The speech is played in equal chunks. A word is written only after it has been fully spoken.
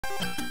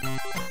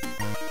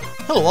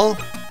Hello all,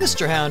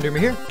 Mr. Houndermer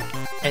here,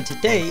 and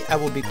today I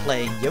will be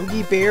playing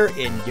Yogi Bear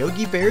in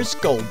Yogi Bear's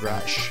Gold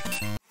Rush.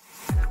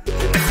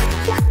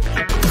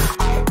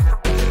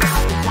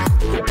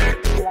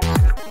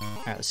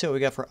 Alright, let's see what we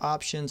got for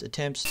options.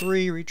 Attempts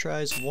 3,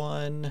 retries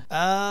 1.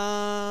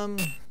 How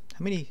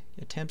many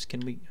attempts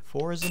can we...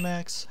 4 is the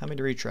max? How many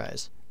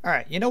retries?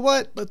 Alright, you know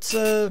what? Let's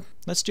do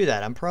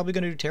that. I'm probably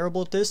going to do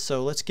terrible at this,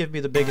 so let's give me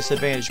the biggest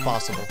advantage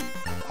possible.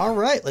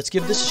 Alright, let's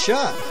give this a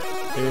shot.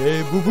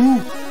 Hey,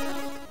 boo-boo!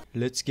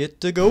 Let's get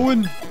to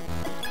going.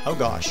 Oh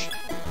gosh.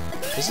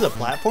 This is a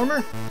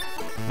platformer?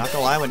 Not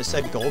gonna lie, when it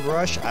said Gold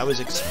Rush, I was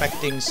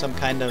expecting some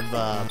kind of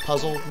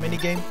puzzle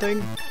minigame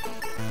thing.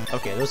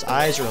 Okay, those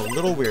eyes are a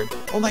little weird.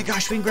 Oh my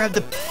gosh, we can grab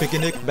the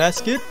picnic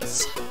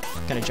baskets.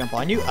 Can I jump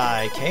on you?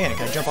 I can.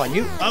 Can I jump on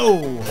you? Oh,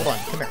 hold on.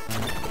 Come here.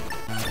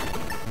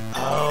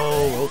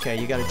 Oh, okay.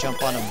 You gotta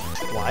jump on them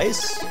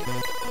twice.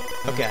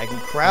 Okay, I can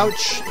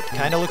crouch. It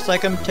kind of looks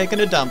like I'm taking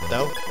a dump,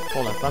 though.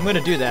 Hold up. If I'm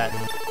gonna do that,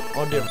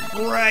 I'll do it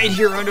right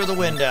here under the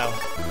window.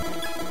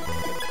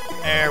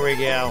 There we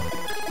go.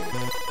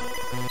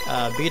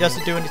 B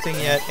doesn't do anything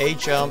yet. A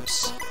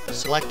jumps.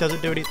 Select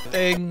doesn't do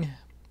anything.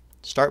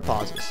 Start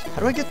pauses. How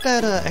do I get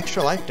that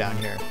extra life down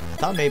here? I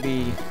thought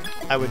maybe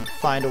I would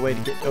find a way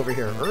to get over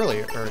here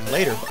earlier or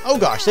later. But, oh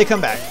gosh, they come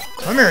back.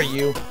 Come here,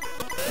 you.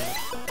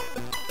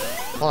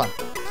 Hold on.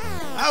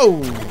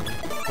 Oh!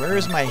 Where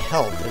is my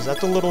health? Is that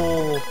the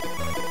little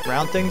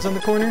round things on the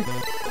corner?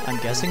 I'm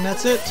guessing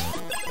that's it.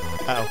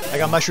 Uh-oh, I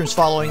got mushrooms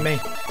following me.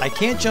 I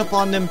can't jump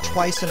on them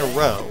twice in a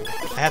row.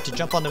 I have to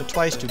jump on them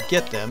twice to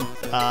get them.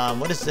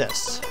 What is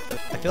this?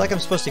 I feel like I'm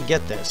supposed to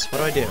get this. What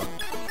do I do?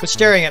 Quit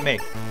staring at me.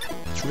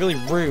 It's really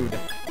rude.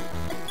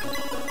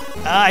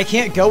 I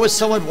can't go with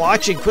someone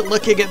watching. Quit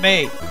looking at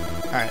me.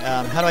 Alright,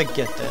 how do I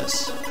get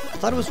this? I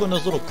thought it was one of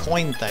those little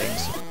coin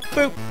things.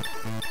 Boop.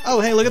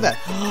 Oh, hey, look at that.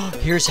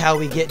 Here's how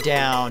we get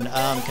down.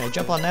 Can I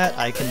jump on that?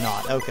 I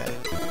cannot. Okay.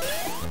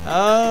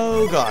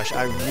 Oh, gosh.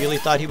 I really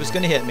thought he was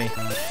going to hit me.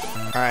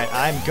 Alright,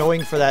 I'm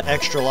going for that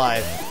extra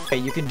life. Okay,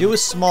 you can do a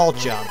small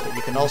jump, but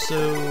you can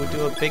also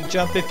do a big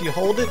jump if you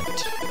hold it.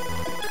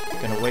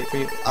 Gonna wait for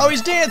you. Oh,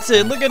 he's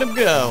dancing! Look at him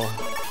go!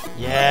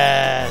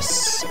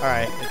 Yes!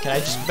 Alright, can I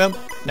just jump?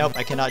 Nope,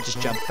 I cannot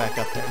just jump back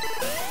up there.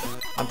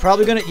 I'm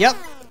probably gonna... Yep!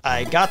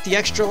 I got the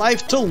extra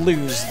life to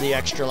lose the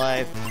extra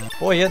life.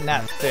 Boy, isn't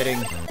that fitting.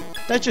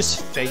 That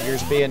just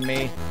figures being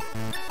me.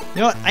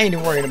 You know what? I ain't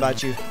even worrying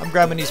about you. I'm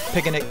grabbing these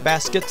picnic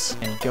baskets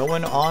and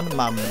going on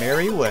my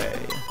merry way.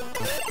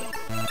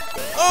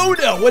 Oh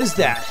no, what is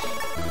that?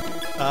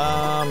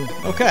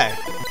 Okay.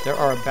 There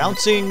are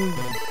bouncing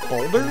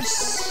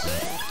boulders?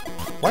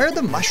 Why are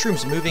the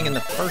mushrooms moving in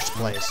the first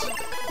place?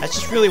 That's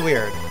just really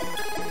weird.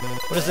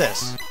 What is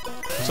this?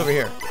 What's over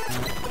here?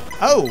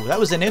 Oh, that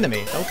was an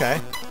enemy. Okay.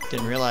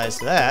 Didn't realize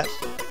that.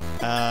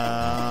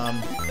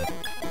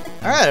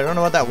 Alright, I don't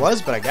know what that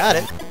was, but I got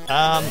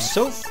it.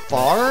 So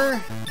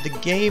far, the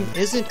game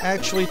isn't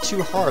actually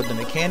too hard. The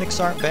mechanics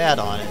aren't bad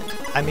on it.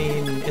 I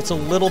mean, it's a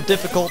little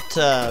difficult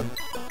to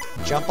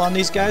jump on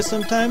these guys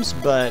sometimes,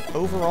 but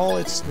overall,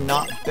 it's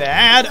not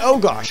bad. Oh,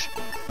 gosh.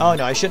 Oh,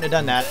 no, I shouldn't have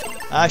done that.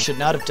 I should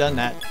not have done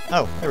that.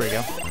 Oh, there we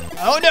go.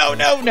 Oh, no,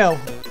 no, no.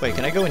 Wait,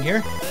 can I go in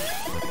here?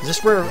 Is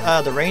this where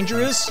the ranger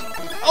is?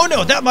 Oh,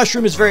 no, that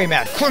mushroom is very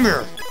mad. Come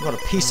here. You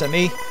want a piece of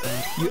me?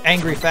 You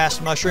angry,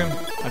 fast mushroom.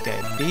 Okay,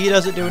 B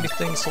doesn't do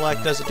anything.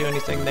 Select doesn't do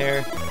anything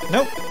there.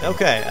 Nope.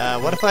 Okay,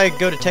 what if I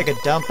go to take a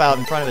dump out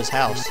in front of his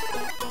house?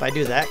 If I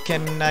do that,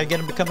 can I get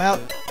him to come out?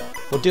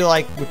 We'll do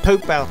like, we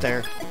poop out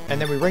there,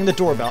 and then we ring the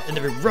doorbell, and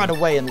then we run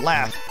away and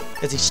laugh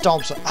as he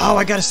stomps. Oh,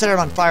 I gotta set it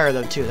on fire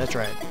though, too. That's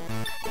right.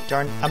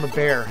 Darn, I'm a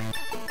bear.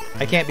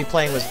 I can't be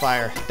playing with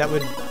fire. That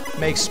would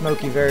make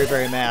Smokey very,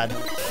 very mad.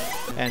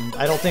 And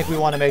I don't think we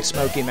want to make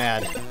Smokey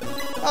mad.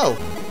 Oh.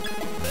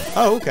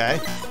 Oh, okay.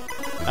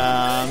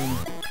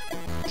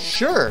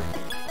 Sure.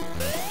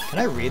 Can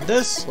I read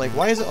this? Like,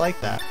 why is it like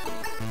that?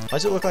 Why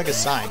does it look like a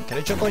sign? Can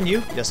I jump on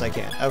you? Yes, I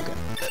can. Okay.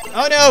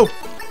 Oh, no!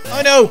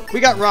 Oh, no! We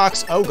got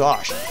rocks. Oh,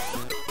 gosh.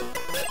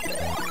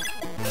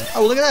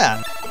 Oh, look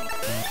at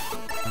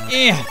that.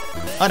 Yeah.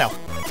 Oh, no.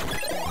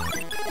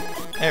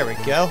 There we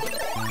go.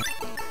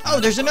 Oh,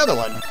 there's another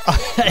one.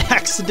 I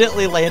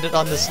accidentally landed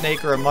on the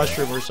snake or a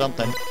mushroom or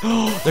something.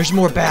 Oh, there's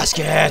more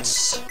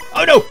baskets.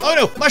 Oh, no. Oh,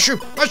 no.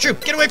 Mushroom. Mushroom.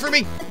 Get away from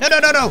me. No, no,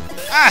 no, no.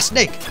 Ah,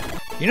 snake.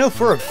 You know,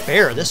 for a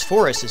bear, this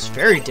forest is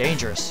very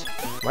dangerous.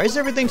 Why is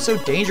everything so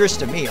dangerous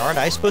to me? Aren't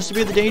I supposed to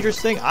be the dangerous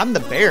thing? I'm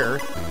the bear.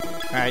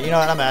 All right, you know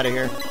what? I'm out of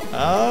here.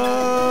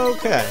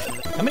 Okay.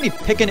 How many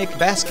picnic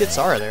baskets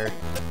are there?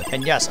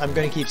 And yes, I'm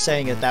going to keep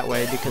saying it that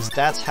way because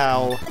that's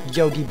how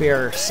Yogi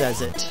Bear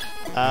says it.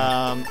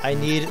 I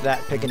need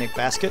that picnic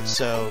basket,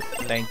 so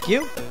thank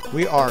you.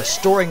 We are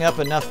storing up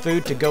enough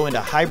food to go into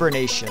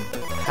hibernation.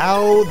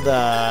 How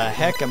the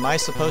heck am I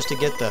supposed to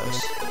get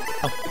those?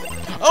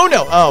 Oh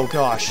no! Oh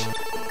gosh.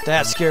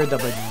 That scared the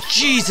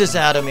bejesus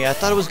out of me. I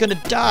thought I was gonna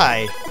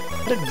die.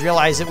 I didn't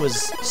realize it was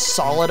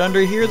solid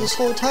under here this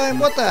whole time.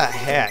 What the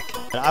heck?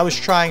 I was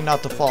trying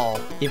not to fall,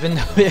 even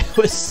though it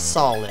was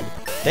solid.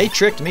 They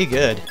tricked me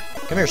good.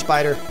 Come here,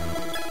 spider.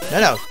 No,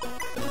 no.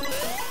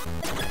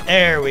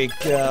 There we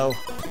go.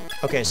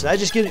 Okay, so that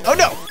just gives... Oh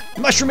no!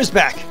 Mushroom is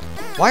back!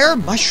 Why are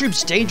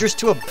mushrooms dangerous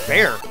to a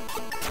bear?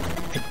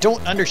 I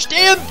don't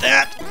understand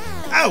that!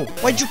 Ow!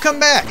 Why'd you come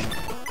back?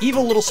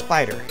 Evil little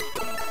spider.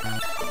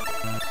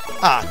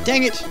 Ah,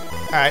 dang it!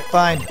 Alright,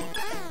 fine.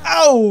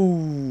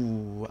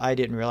 Ow! I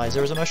didn't realize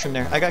there was a mushroom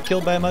there. I got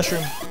killed by a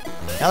mushroom.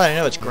 Now that I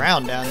know it's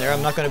ground down there,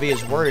 I'm not going to be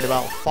as worried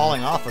about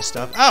falling off of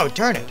stuff. Oh,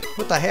 darn it!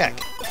 What the heck?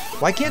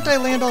 Why can't I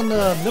land on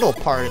the middle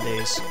part of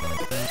these?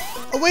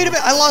 Oh, wait a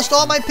minute! I lost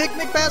all my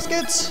picnic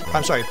baskets?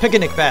 I'm sorry,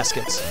 picnic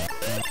baskets.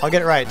 I'll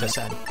get it right this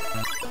time.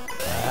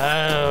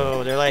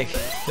 Oh, they're like...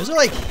 Those are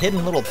like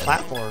hidden little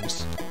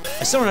platforms.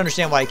 I still don't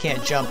understand why I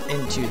can't jump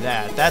into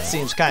that. That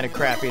seems kind of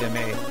crappy to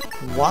me.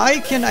 Why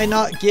can I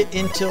not get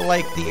into,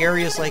 like, the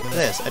areas like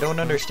this? I don't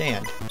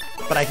understand.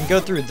 But I can go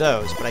through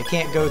those, but I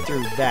can't go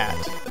through that.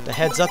 The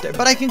head's up there,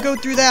 but I can go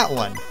through that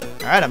one.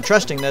 Alright, I'm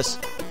trusting this.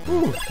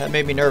 Ooh, that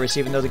made me nervous,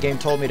 even though the game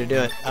told me to do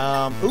it.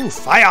 Ooh,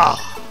 fire!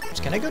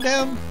 Can I go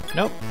down?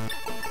 Nope.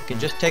 I can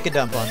just take a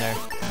dump on there.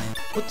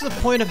 What's the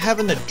point of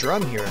having the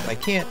drum here if I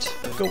can't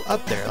go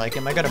up there? Like,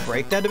 am I gonna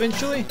break that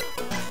eventually?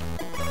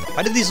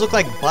 Why did these look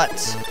like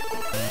butts?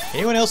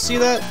 Anyone else see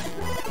that?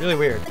 Really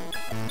weird.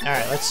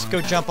 Alright, let's go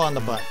jump on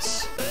the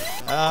butts.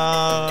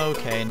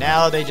 Okay,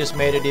 now they just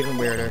made it even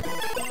weirder.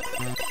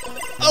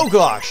 Oh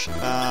gosh!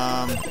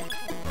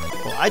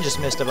 Well, I just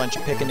missed a bunch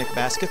of picnic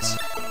baskets.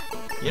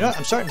 You know what?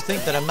 I'm starting to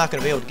think that I'm not going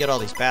to be able to get all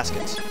these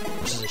baskets.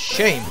 Which is a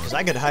shame, because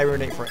I could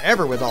hibernate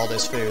forever with all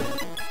this food.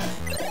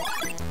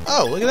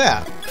 Oh, look at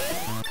that.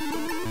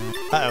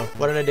 Uh-oh,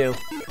 what did I do?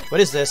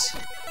 What is this?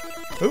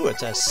 Ooh,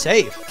 it's a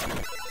safe.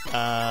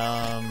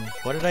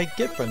 What did I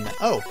get from that?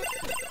 Oh,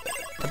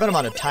 I bet I'm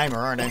on a timer,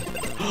 aren't I?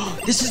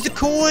 This is the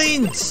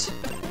coins!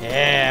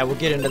 Yeah, we'll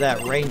get into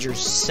that ranger's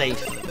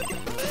safe.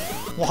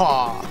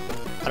 Wah!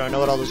 I don't know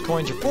what all those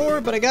coins are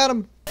for, but I got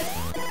them.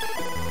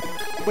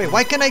 Wait,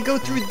 why can't I go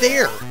through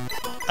there?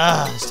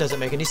 Ah, this doesn't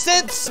make any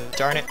sense.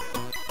 Darn it.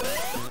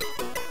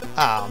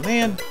 Oh,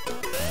 man.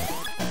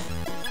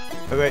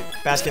 Wait,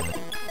 basket.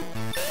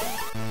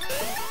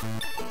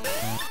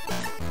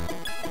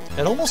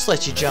 It almost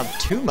lets you jump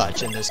too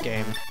much in this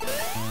game.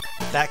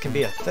 That can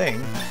be a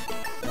thing.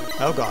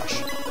 Oh,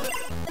 gosh.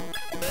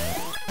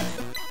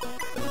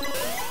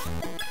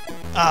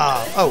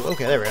 Ah, oh,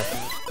 okay, there we go.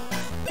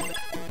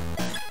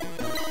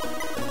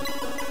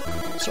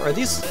 So are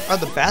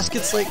the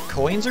baskets like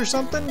coins or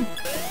something?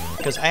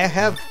 Because I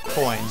have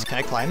coins. Can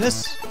I climb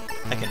this?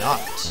 I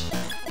cannot.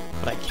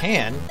 But I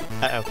can.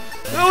 Uh-oh.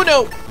 Oh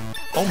no!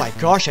 Oh my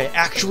gosh, I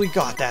actually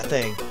got that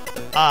thing.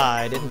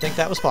 I didn't think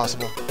that was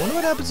possible. I wonder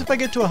what happens if I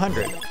get to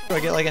 100. Do I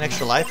get like an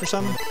extra life or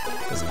something?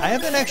 Because I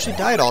haven't actually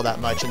died all that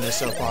much in this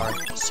so far.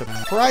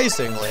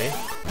 Surprisingly,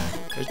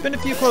 there's been a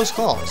few close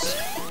calls.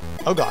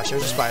 Oh gosh,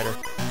 there's a spider.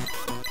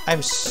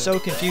 I'm so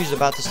confused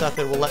about the stuff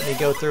that will let me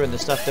go through and the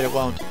stuff that it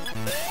won't.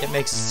 It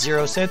makes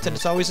zero sense and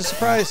it's always a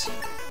surprise.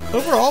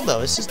 Overall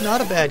though, this is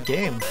not a bad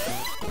game.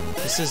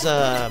 This is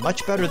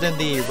much better than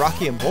the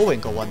Rocky and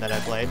Bullwinkle one that I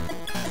played,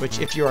 which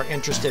if you are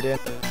interested in,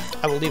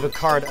 I will leave a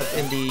card up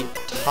in the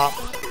top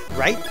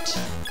right,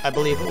 I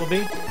believe it will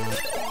be.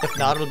 If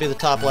not, it'll be the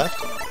top left.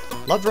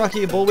 Loved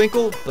Rocky and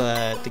Bullwinkle,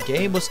 but the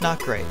game was not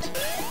great.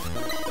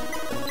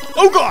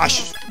 Oh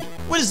gosh!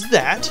 What is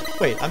that?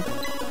 Wait, am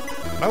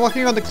I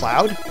walking on the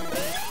cloud?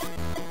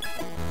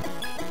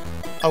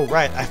 Oh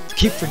right, I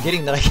keep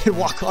forgetting that I can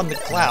walk on the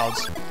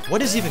clouds.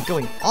 What is even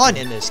going on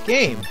in this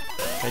game?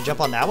 Can I jump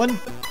on that one?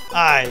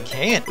 I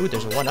can't. Ooh,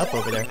 there's a one up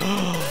over there.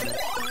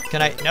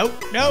 Can I? Nope,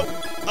 nope.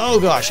 Oh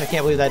gosh, I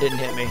can't believe that didn't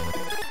hit me.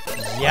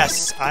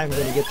 Yes, I'm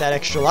gonna get that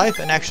extra life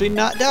and actually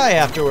not die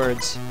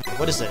afterwards.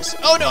 What is this?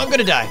 Oh no, I'm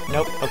gonna die.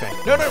 Nope, okay.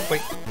 No, no,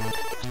 wait.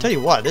 I'll tell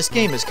you what, this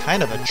game is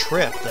kind of a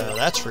trip though,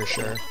 that's for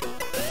sure.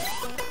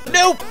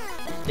 Nope!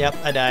 Yep,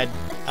 I died.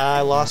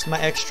 I lost my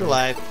extra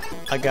life.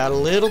 I got a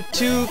little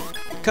too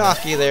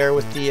cocky there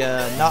with the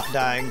not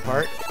dying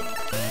part.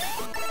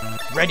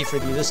 Ready for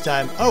you this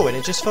time. Oh, and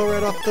it just fell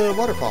right off the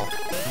waterfall.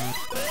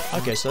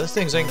 Okay, so those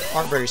things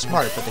aren't very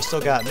smart, but they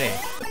still got me.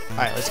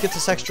 Alright, let's get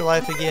this extra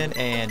life again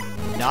and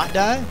not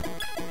die.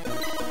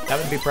 That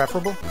would be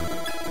preferable.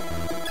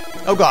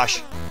 Oh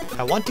gosh.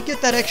 I want to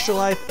get that extra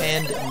life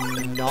and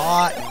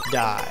not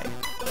die.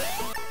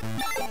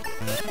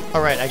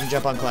 Alright, I can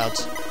jump on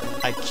clouds.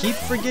 I keep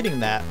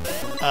forgetting that.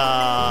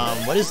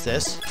 What is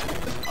this?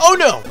 Oh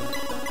no!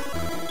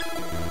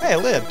 Hey, I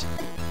lived.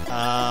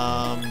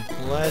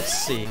 Let's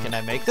see. Can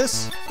I make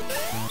this?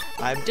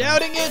 I'm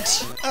doubting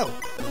it! Oh,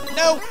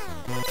 no!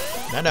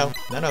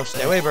 No,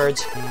 stay away,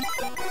 birds.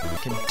 I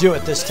can do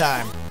it this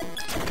time.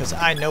 Because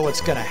I know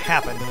what's gonna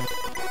happen.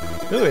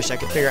 I wish I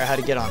could figure out how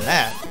to get on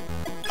that.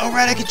 Oh,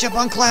 right, I can jump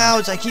on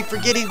clouds! I keep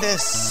forgetting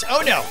this!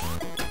 Oh, no!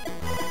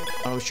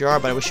 I don't know what you are,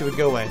 but I wish you would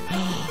go away.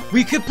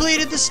 We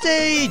completed the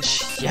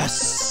stage!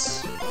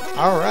 Yes!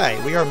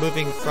 Alright, we are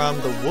moving from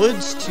the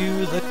woods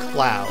to the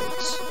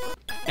clouds.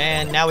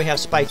 And now we have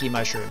spiky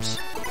mushrooms.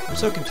 I'm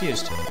so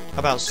confused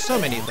about so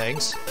many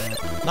things.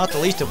 Not the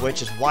least of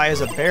which is why is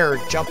a bear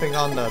jumping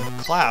on the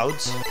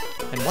clouds?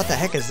 And what the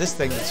heck is this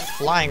thing that's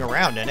flying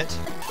around in it?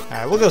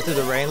 Alright, we'll go through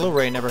the rain. A little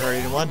rain never hurt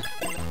anyone.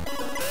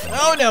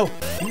 Oh no!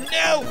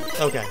 No!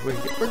 Okay,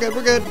 we're good,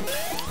 we're good.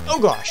 Oh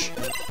gosh.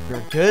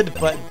 You're good,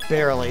 but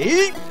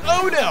barely.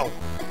 Oh no!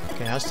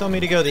 Okay, now it's telling me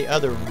to go the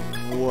other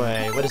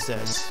way. What is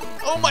this?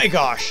 Oh my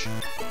gosh!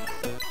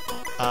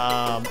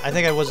 I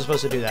think I wasn't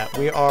supposed to do that.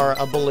 We are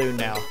a balloon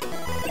now.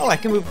 Oh, I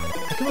can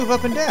move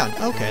up and down.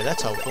 Okay,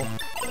 that's helpful.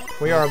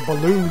 We are a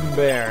balloon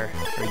bear.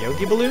 Or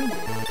Yogi balloon?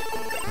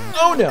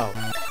 Oh no!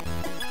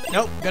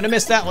 Nope, gonna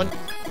miss that one.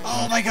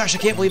 Oh my gosh, I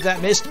can't believe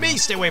that missed me!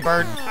 Stay away,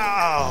 bird!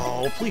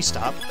 Oh, please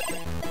stop.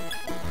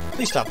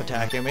 Please stop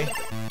attacking me.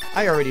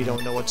 I already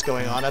don't know what's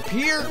going on up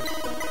here.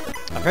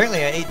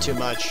 Apparently I ate too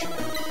much.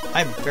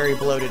 I'm very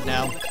bloated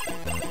now.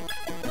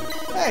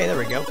 Hey, there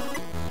we go.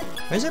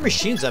 Why is there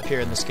machines up here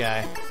in the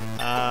sky?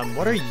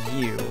 What are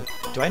you?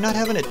 Do I not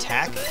have an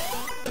attack?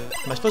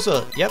 Am I supposed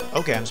to... Yep,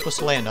 okay, I'm supposed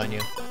to land on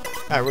you.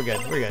 Alright, we're good,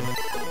 we're good.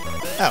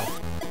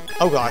 Oh.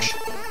 Oh gosh.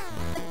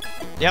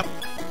 Yep,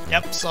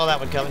 saw that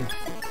one coming.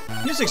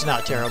 Music's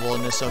not terrible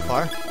in this so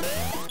far.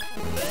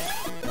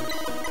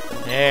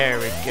 There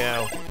we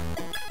go.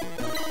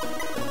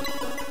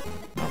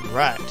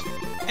 Alright.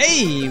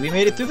 Hey, we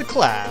made it through the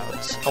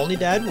clouds. Only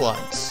died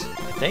once.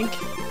 I think.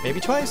 Maybe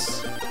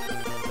twice?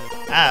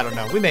 I don't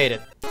know. We made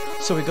it.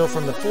 So we go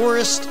from the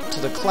forest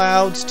to the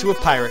clouds to a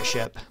pirate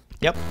ship.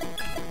 Yep.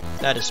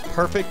 That is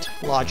perfect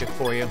logic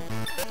for you.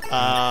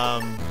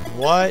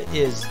 What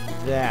is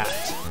that?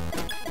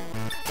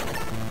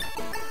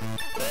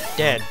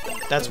 Dead.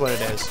 That's what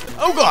it is.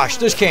 Oh gosh,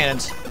 there's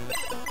cannons.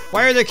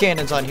 Why are there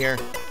cannons on here?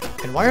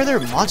 And why are there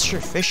monster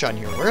fish on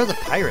here? Where are the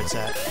pirates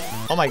at?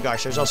 Oh my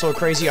gosh, there's also a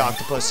crazy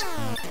octopus.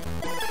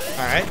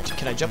 Alright,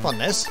 can I jump on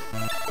this?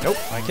 Nope,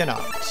 I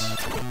cannot.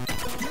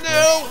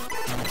 No!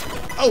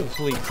 Oh,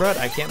 holy crud,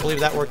 I can't believe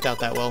that worked out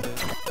that well.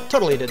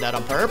 Totally did that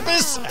on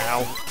purpose.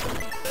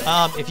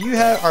 Ow. If you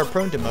are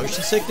prone to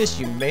motion sickness,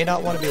 you may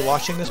not want to be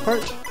watching this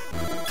part.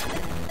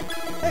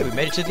 Hey, we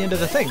made it to the end of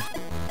the thing.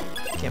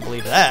 Can't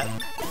believe that.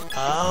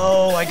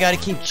 Oh, I gotta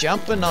keep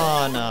jumping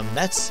on them.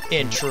 That's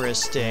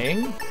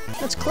interesting.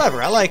 That's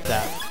clever, I like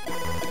that.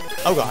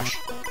 Oh gosh.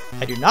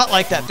 I do not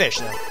like that fish,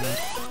 though.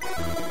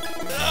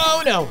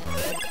 Oh no!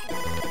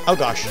 Oh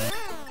gosh.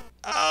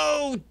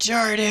 Oh,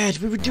 darn it!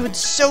 We were doing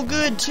so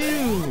good,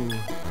 too!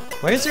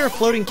 Why is there a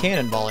floating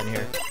cannonball in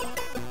here?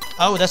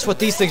 Oh, that's what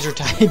these things are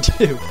tied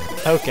to.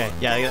 Okay,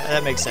 yeah,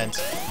 that makes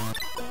sense.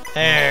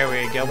 There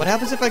we go. What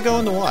happens if I go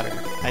in the water?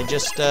 I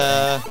just,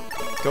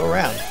 go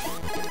around.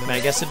 I mean, I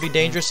guess it'd be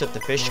dangerous if the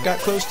fish got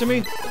close to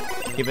me.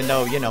 Even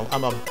though, you know,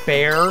 I'm a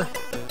bear.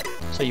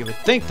 So you would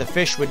think the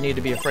fish would need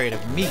to be afraid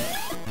of me.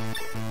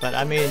 But,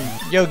 I mean,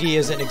 Yogi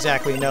isn't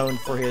exactly known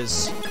for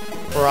his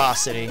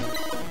ferocity.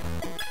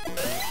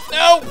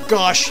 No!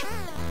 Gosh!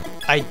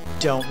 I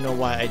don't know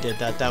why I did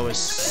that. That was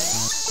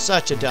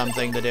such a dumb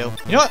thing to do.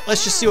 You know what?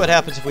 Let's just see what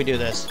happens if we do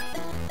this.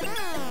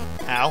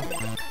 Ow.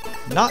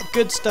 Not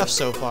good stuff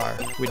so far.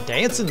 We're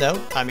dancing,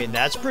 though. I mean,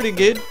 that's pretty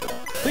good.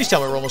 Please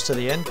tell me we're almost to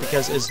the end,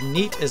 because as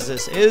neat as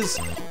this is,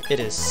 it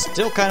is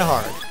still kind of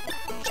hard.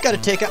 Just gotta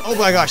take out... Oh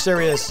my gosh, there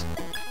he is.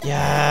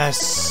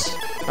 Yes!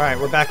 Alright,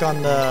 we're back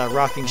on the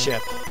rocking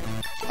ship.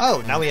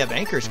 Oh, now we have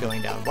anchors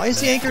going down. Why is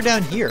the anchor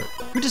down here?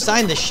 Who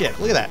designed this ship?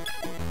 Look at that.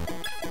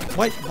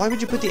 Why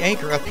would you put the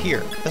anchor up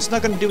here? That's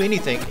not going to do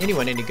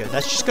anyone any good.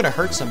 That's just going to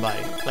hurt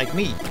somebody, like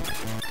me.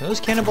 Can those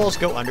cannonballs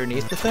go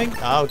underneath the thing?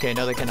 Oh, okay,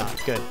 no they cannot.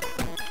 Good.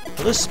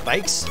 Are those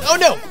spikes? Oh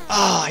no!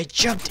 Oh, I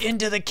jumped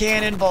into the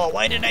cannonball.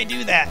 Why did I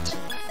do that?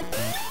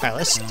 Alright,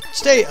 let's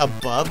stay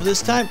above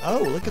this time. Oh,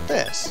 look at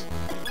this.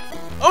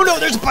 Oh no,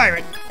 there's a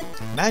pirate!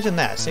 Imagine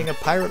that, seeing a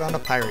pirate on a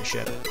pirate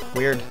ship.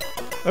 Weird.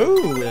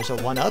 Oh, there's a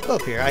 1-up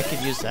up here. I could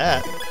use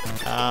that.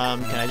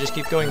 Can I just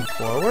keep going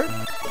forward?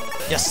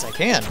 Yes, I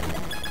can.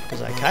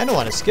 Because I kind of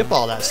want to skip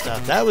all that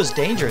stuff. That was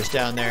dangerous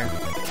down there.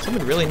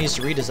 Someone really needs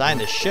to redesign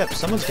this ship.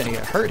 Someone's going to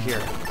get hurt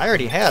here. I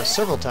already have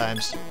several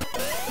times.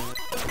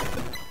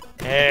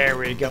 There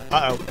we go.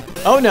 Uh-oh.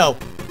 Oh, no.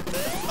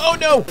 Oh,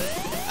 no.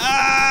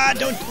 Ah,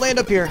 don't land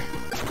up here.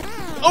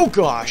 Oh,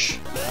 gosh.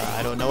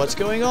 I don't know what's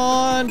going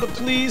on, but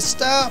please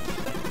stop.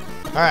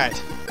 All right.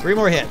 3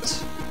 more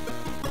hits.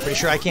 Pretty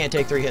sure I can't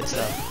take 3 hits,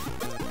 though.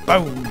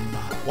 Boom.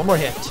 1 more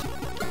hit.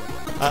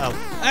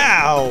 Uh-oh.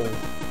 Ow.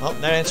 Well,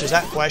 that answers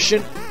that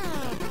question.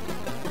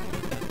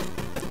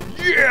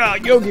 Yeah!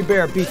 Yogi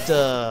Bear beat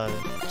the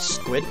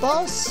squid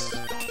boss?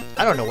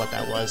 I don't know what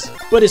that was,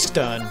 but it's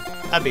done.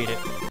 I beat it.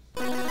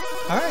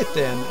 Alright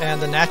then,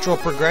 and the natural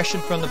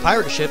progression from the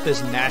pirate ship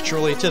is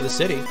naturally to the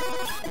city.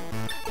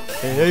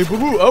 Hey, hey,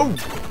 boo-boo! Oh!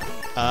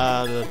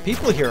 The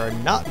people here are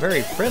not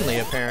very friendly,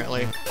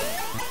 apparently.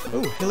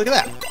 Oh, hey, look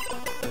at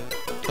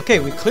that. Okay,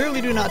 we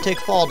clearly do not take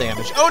fall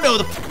damage. Oh no,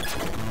 the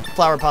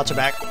flower pots are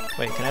back.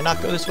 Wait, can I not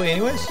go this way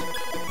anyways?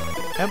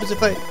 What happens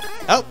if I...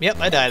 Oh, yep,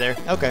 I die there.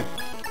 Okay.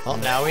 Well,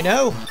 now we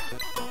know.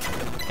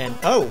 And,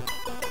 oh,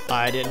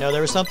 I didn't know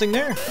there was something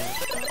there.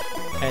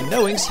 And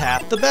knowing's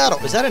half the battle.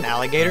 Was that an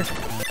alligator?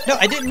 No,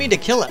 I didn't mean to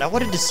kill it. I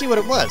wanted to see what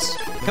it was.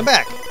 Come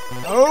back.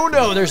 Oh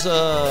no, there's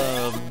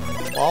a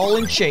ball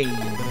and chain.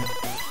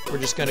 We're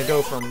just gonna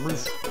go from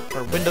roof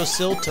or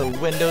windowsill to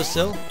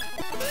windowsill.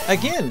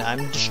 Again,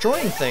 I'm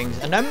destroying things,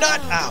 and I'm not.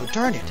 Ow,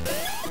 darn it.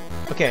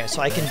 Okay,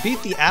 so I can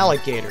beat the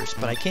alligators,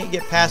 but I can't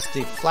get past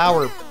the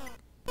flower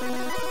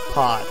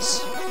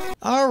pots.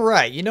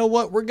 Alright, you know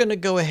what? We're gonna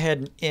go ahead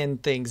and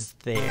end things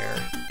there.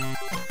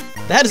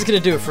 That is gonna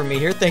do it for me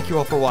here. Thank you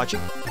all for watching.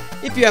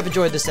 If you have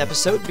enjoyed this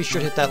episode, be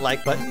sure to hit that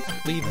like button.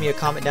 Leave me a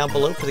comment down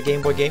below for the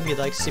Game Boy game you'd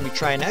like to see me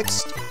try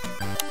next.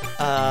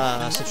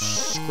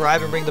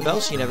 Subscribe and ring the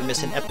bell so you never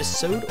miss an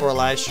episode or a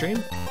live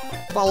stream.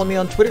 Follow me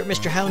on Twitter at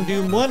Mr.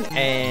 Houndoom1,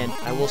 and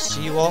I will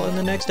see you all in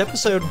the next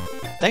episode.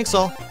 Thanks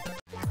all.